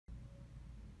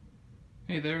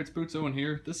Hey there, it's Boots Owen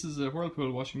here. This is a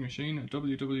Whirlpool washing machine, a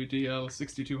WWDL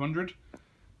 6200.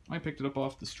 I picked it up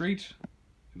off the street.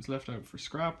 It was left out for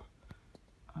scrap.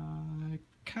 I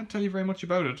can't tell you very much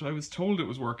about it. I was told it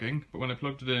was working, but when I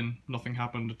plugged it in, nothing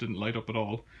happened. It didn't light up at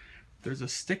all. There's a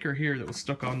sticker here that was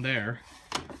stuck on there,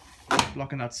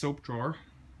 blocking that soap drawer.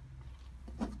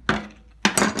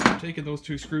 Taking those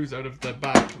two screws out of the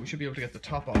back, we should be able to get the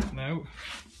top off now.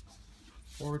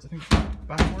 Forwards, I think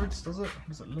backwards, does it?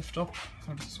 Does it lift up?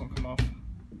 How does this one come off?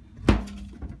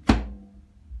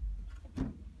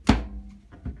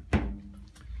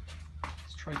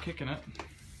 Let's try kicking it.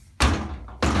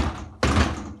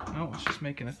 No, it's just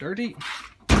making it dirty.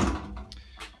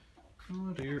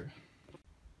 Oh dear.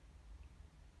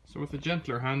 So with a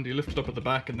gentler hand, you lift it up at the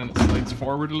back and then it slides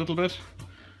forward a little bit.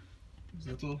 There's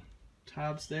little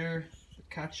tabs there that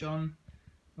catch on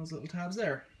those little tabs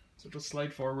there. So just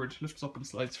slide forward, lifts up and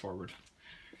slides forward.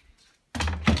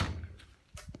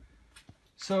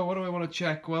 So what do I want to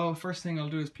check? Well, first thing I'll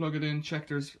do is plug it in, check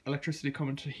there's electricity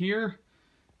coming to here.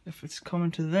 If it's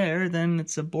coming to there, then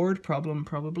it's a board problem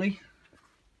probably.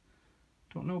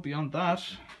 Don't know beyond that.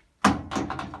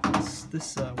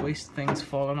 This waste thing's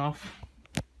fallen off.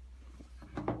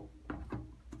 Don't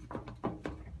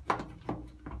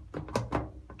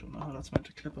know how that's meant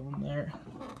to clip on there.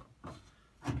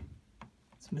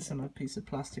 It's missing a piece of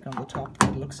plastic on the top by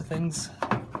the looks of things.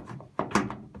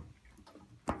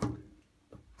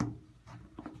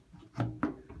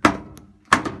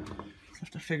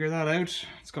 Have to figure that out.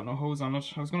 It's got no hose on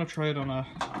it. I was going to try it on a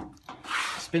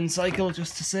spin cycle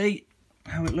just to see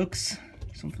how it looks.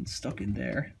 Something stuck in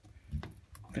there.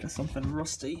 Bit of something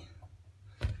rusty.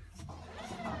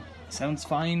 Sounds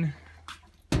fine.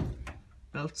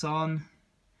 Belt's on.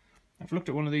 I've looked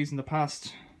at one of these in the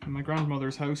past. In my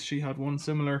grandmother's house she had one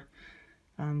similar,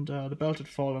 and the belt had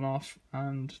fallen off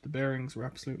and the bearings were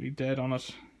absolutely dead on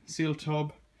it. Sealed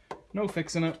tub, no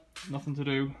fixing it, nothing to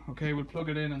do. Okay, we'll plug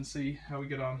it in and see how we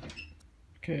get on.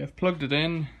 Okay, I've plugged it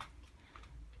in.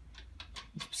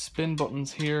 Spin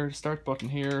buttons here, start button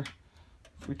here.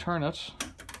 If we turn it,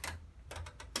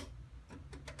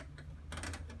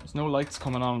 there's no lights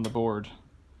coming on the board.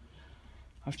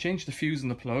 I've changed the fuse in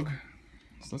the plug.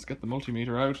 So let's get the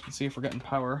multimeter out and see if we're getting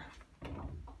power.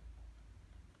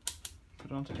 Put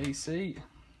it onto AC.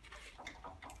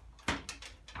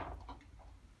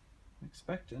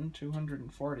 Expecting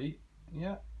 240.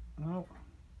 Yeah, no.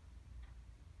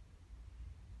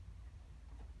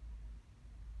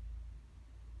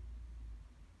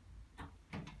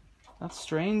 That's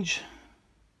strange.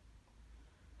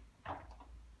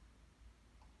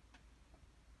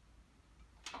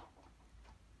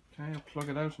 Okay, I'll plug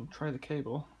it out and try the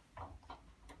cable.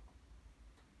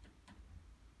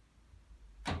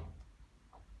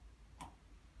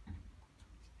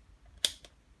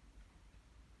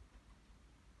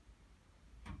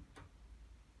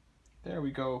 There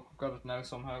we go, I've got it now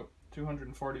somehow.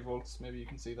 240 volts, maybe you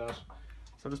can see that.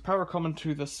 So there's power coming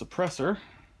to the suppressor,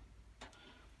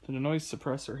 to the noise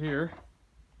suppressor here.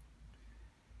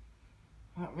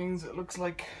 That means it looks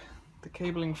like the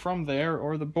cabling from there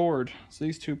or the board. So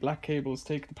these two black cables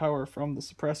take the power from the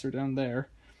suppressor down there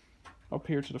up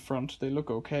here to the front. They look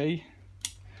okay,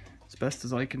 as best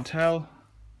as I can tell.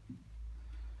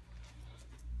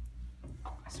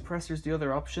 Suppressor's the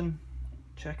other option.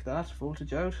 Check that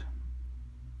voltage out.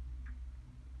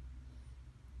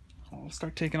 I'll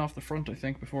start taking off the front I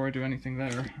think before I do anything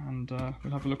there, and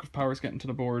we'll have a look if power's getting to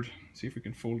the board, see if we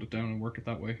can fold it down and work it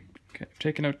that way. Okay, I've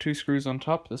taken out two screws on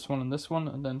top, this one,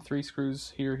 and then three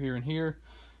screws here, here and here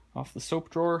off the soap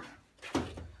drawer.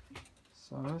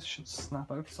 So this should snap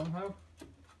out somehow.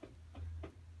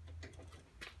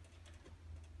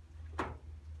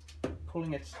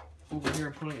 Pulling it over here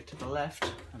and pulling it to the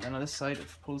left, and then on this side it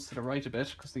pulls to the right a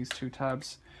bit because these two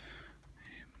tabs,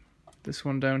 this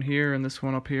one down here and this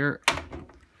one up here,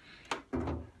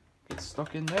 gets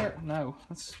stuck in there. Now,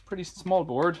 that's a pretty small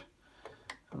board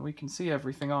and we can see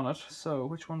everything on it. So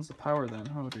which one's the power then?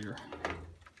 Oh dear.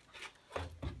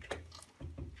 I'm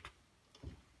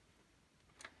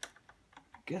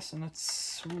guessing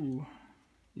it's, ooh,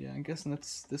 yeah, I'm guessing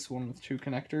it's this one with two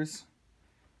connectors.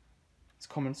 It's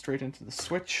coming straight into the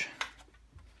switch.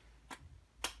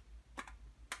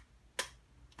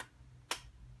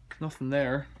 Nothing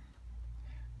there.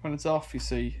 When it's off, you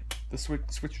see, the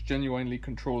switch genuinely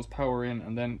controls power in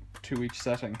and then to each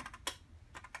setting.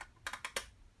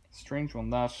 Strange one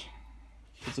that.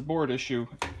 If it's a board issue,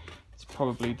 it's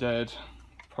probably dead.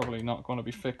 Probably not going to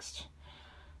be fixed.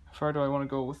 How far do I want to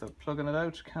go without plugging it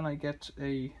out? Can I get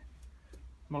a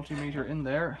multimeter in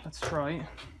there? Let's try.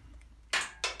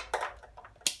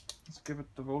 Let's give it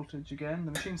the voltage again.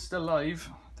 The machine's still live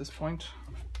at this point.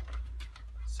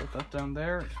 Set that down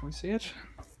there. Can we see it?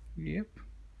 Yep.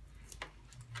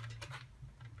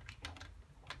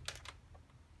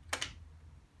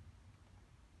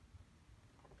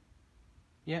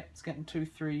 Yeah, it's getting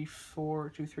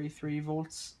 233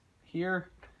 volts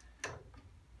here.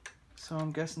 So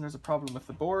I'm guessing there's a problem with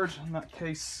the board. In that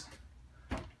case,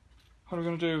 what are we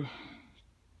going to do?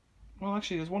 Well,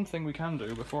 actually, there's one thing we can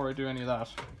do before I do any of that.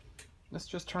 Let's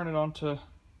just turn it on to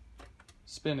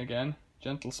spin again.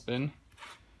 Gentle spin.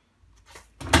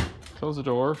 Close the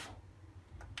door.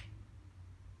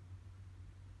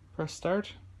 Press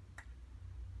start.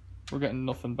 We're getting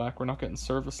nothing back. We're not getting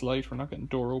service light. We're not getting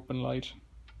door open light.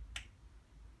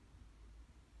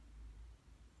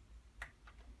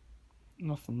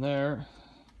 Nothing there.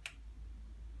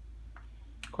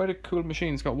 Quite a cool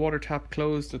machine. It's got water tap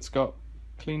closed. It's got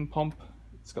clean pump.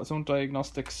 It's got its own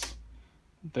diagnostics.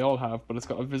 They all have, but it's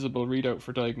got a visible readout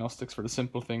for diagnostics for the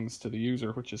simple things to the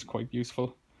user, which is quite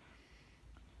useful.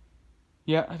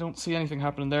 Yeah, I don't see anything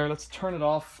happening there. Let's turn it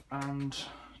off and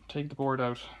take the board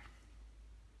out.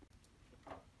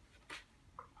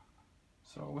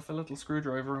 So with a little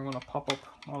screwdriver, I'm going to pop up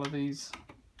all of these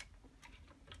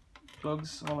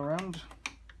plugs all around.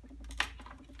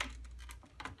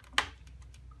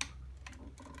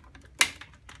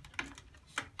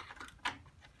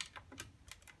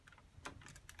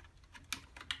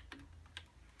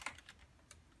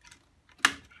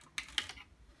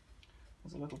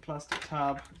 There's a little plastic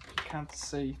tab. You can't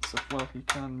see, so well you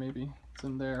can maybe. It's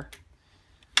in there.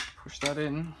 Push that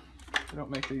in. They don't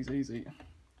make these easy.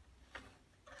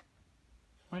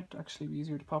 Might actually be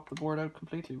easier to pop the board out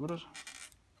completely, would it?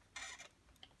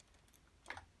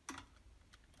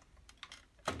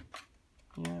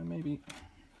 Yeah, maybe.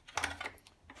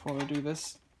 Before I do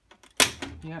this.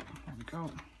 Yeah, there we go.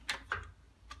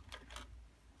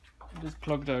 It is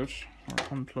plugged out, or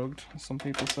unplugged, as some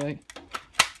people say.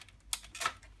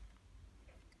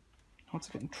 Oh, it's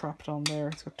getting trapped on there.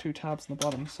 It's got two tabs in the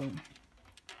bottom, so...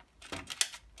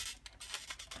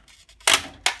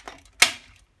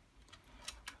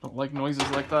 Don't like noises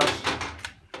like that.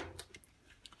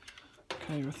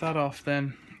 Okay, with that off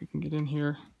then, we can get in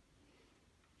here.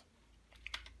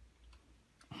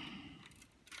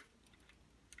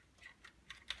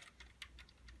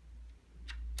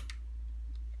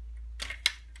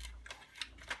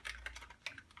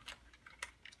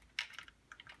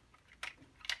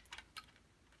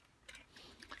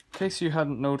 In case you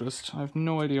hadn't noticed, I have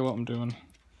no idea what I'm doing.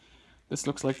 This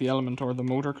looks like the element or the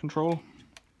motor control.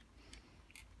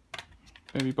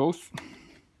 Maybe both.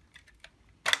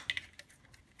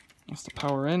 That's the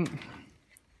power in.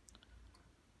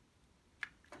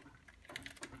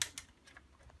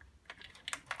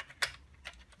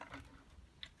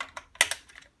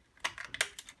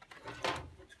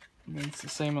 And then it's the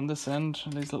same on this end,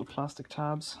 these little plastic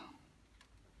tabs.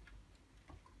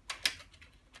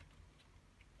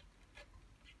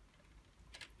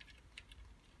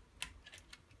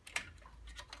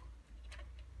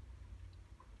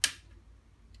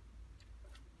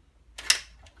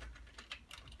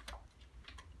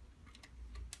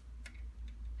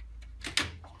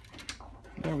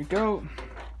 There we go.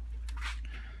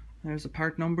 There's the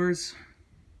part numbers.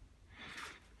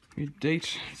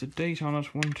 Date. There's a date on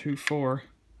it, 124.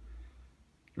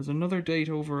 There's another date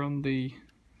over on the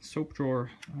soap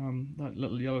drawer. That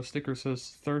little yellow sticker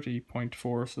says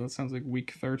 30.4, so that sounds like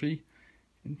week 30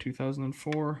 in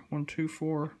 2004.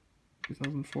 124,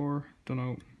 2004. Don't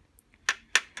know.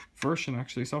 Version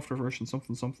actually, software version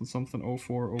something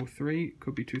 0403.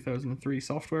 Could be 2003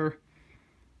 software.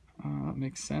 That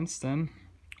makes sense then.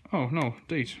 Oh no,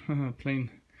 date.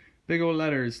 Plain. Big old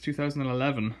letters,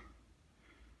 2011.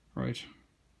 Right.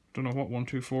 Don't know what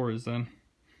 124 is then.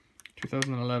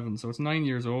 2011, so it's 9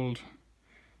 years old.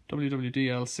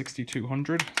 WWDL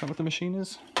 6200. Is that what the machine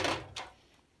is?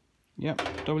 Yep,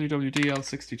 WWDL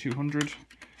 6200.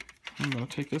 I'm going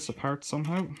to take this apart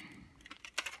somehow.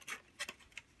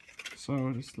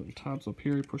 So just little tabs up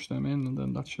here, you push them in and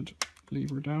then that should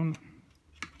lever down.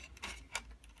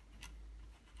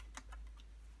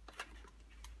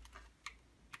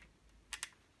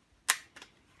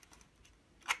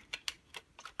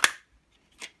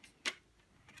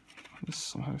 This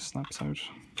somehow snaps out.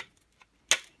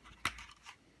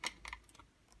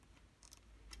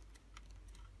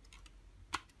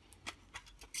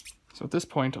 So at this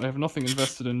point I have nothing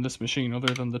invested in this machine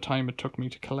other than the time it took me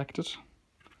to collect it.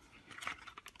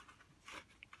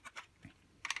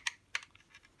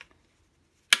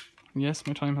 Yes,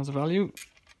 my time has a value,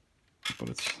 but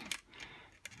it's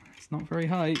not very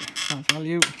high, that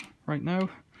value right now.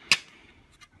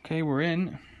 Okay, we're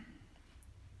in.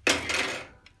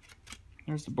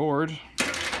 There's the board.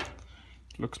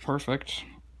 Looks perfect.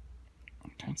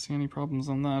 Can't see any problems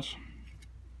on that.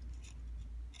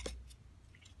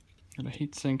 Got a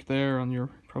heatsink there on your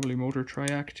probably motor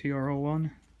Triac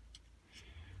TR01.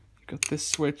 You've got this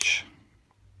switch.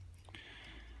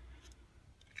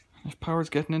 If power's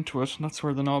getting into it, that's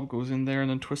where the knob goes in there and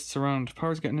then twists around. If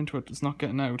power's getting into it, it's not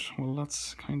getting out. Well,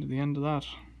 that's kind of the end of that.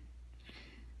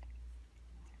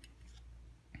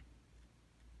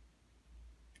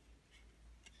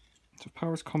 So if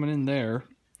power's coming in there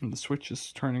and the switch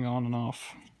is turning on and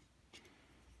off,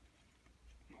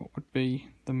 what would be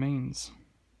the mains?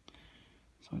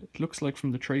 So it looks like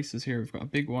from the traces here, we've got a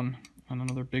big one and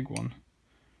another big one.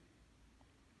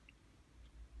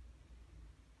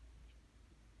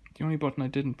 The only button I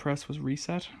didn't press was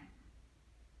reset,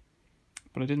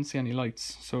 but I didn't see any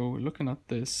lights. So looking at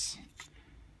this,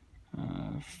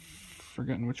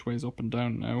 forgetting which way is up and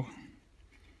down now,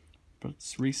 but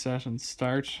it's reset and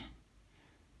start,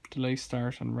 delay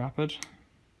start and rapid,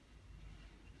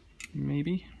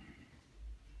 maybe.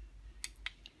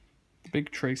 The big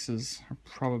traces are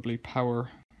probably power.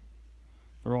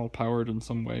 They're all powered in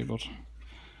some way, but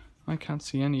I can't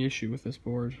see any issue with this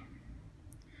board.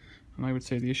 And I would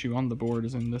say the issue on the board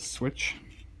is in this switch.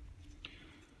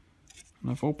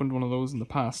 And I've opened one of those in the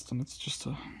past, and it's just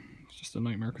a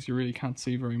nightmare because you really can't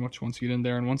see very much once you get in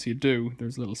there. And once you do,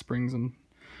 there's little springs and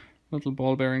little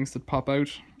ball bearings that pop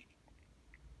out.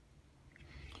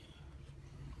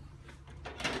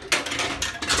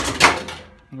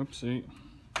 Oopsie.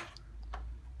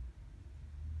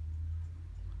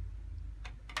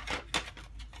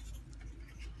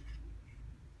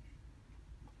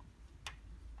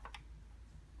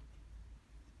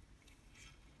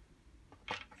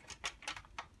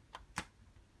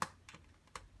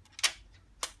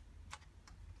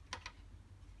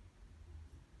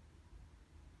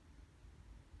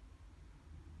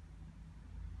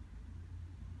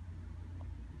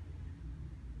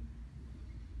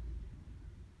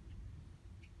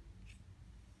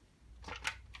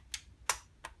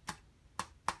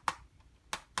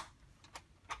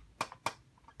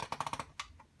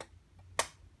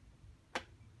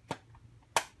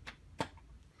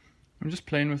 I'm just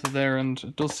playing with it there, and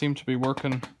it does seem to be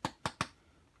working.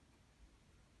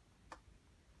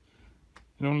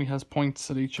 It only has points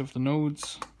at each of the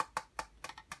nodes,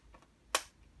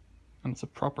 and it's a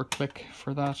proper click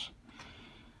for that.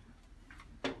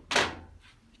 I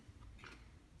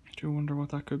do wonder what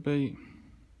that could be.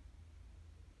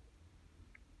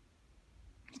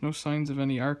 There's no signs of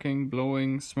any arcing,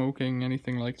 blowing, smoking,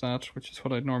 anything like that, which is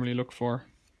what I'd normally look for.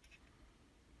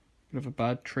 Bit of a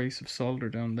bad trace of solder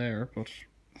down there, but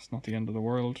it's not the end of the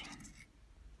world.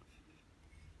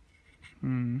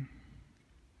 And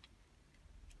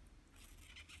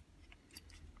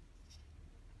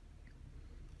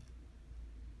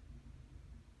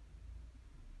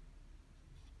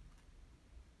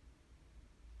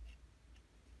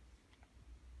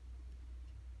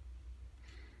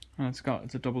it's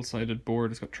a double-sided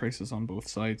board. It's got traces on both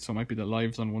sides, so it might be the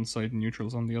lives on one side and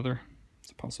neutrals on the other.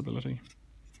 It's a possibility.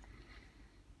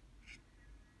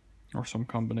 Or some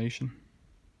combination.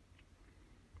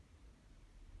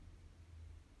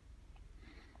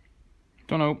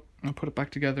 Don't know. I'll put it back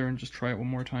together and just try it one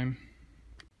more time.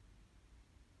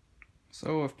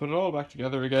 So I've put it all back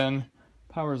together again.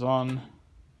 Power's on.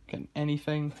 Getting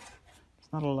anything.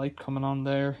 There's not a light coming on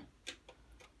there.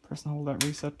 Press and hold that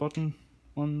reset button.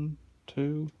 1,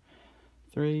 2,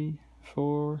 3,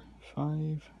 4,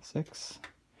 5, 6.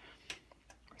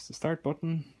 Press the start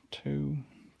button. 2,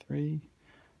 3,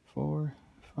 4,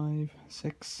 5,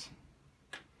 6.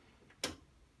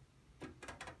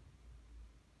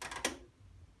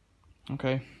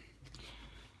 Okay.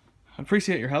 I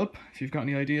appreciate your help. If you've got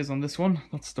any ideas on this one,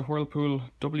 that's the Whirlpool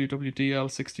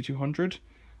WWDL 6200.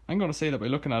 I'm going to say that by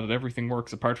looking at it, everything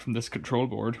works apart from this control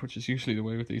board, which is usually the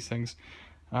way with these things.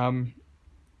 I'm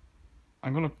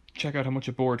going to check out how much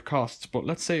a board costs, but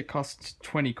let's say it costs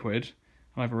 20 quid,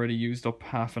 and I've already used up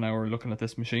half an hour looking at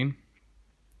this machine.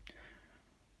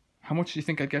 How much do you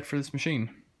think I'd get for this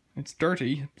machine? It's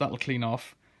dirty, that'll clean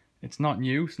off. It's not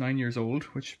new, it's 9 years old,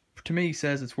 which to me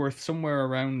says it's worth somewhere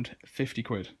around 50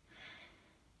 quid.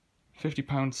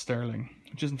 £50 sterling,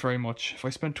 which isn't very much. If I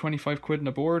spend 25 quid on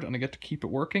a board and I get to keep it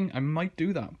working, I might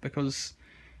do that, because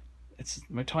it's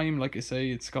my time, like I say,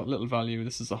 it's got little value.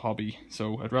 This is a hobby,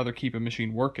 so I'd rather keep a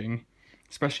machine working,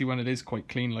 especially when it is quite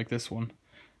clean like this one.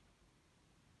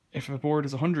 If a board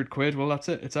is 100 quid, well that's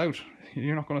it, it's out.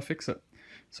 You're not going to fix it.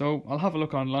 So I'll have a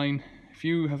look online. If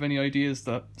you have any ideas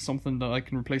that something that I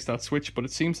can replace that switch, but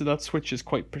it seems that switch is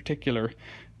quite particular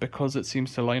because it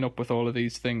seems to line up with all of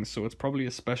these things, so it's probably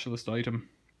a specialist item.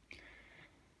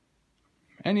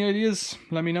 Any ideas?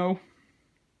 Let me know.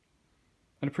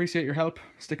 I'd appreciate your help.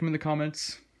 Stick them in the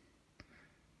comments.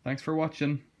 Thanks for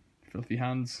watching. Filthy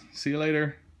hands. See you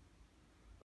later.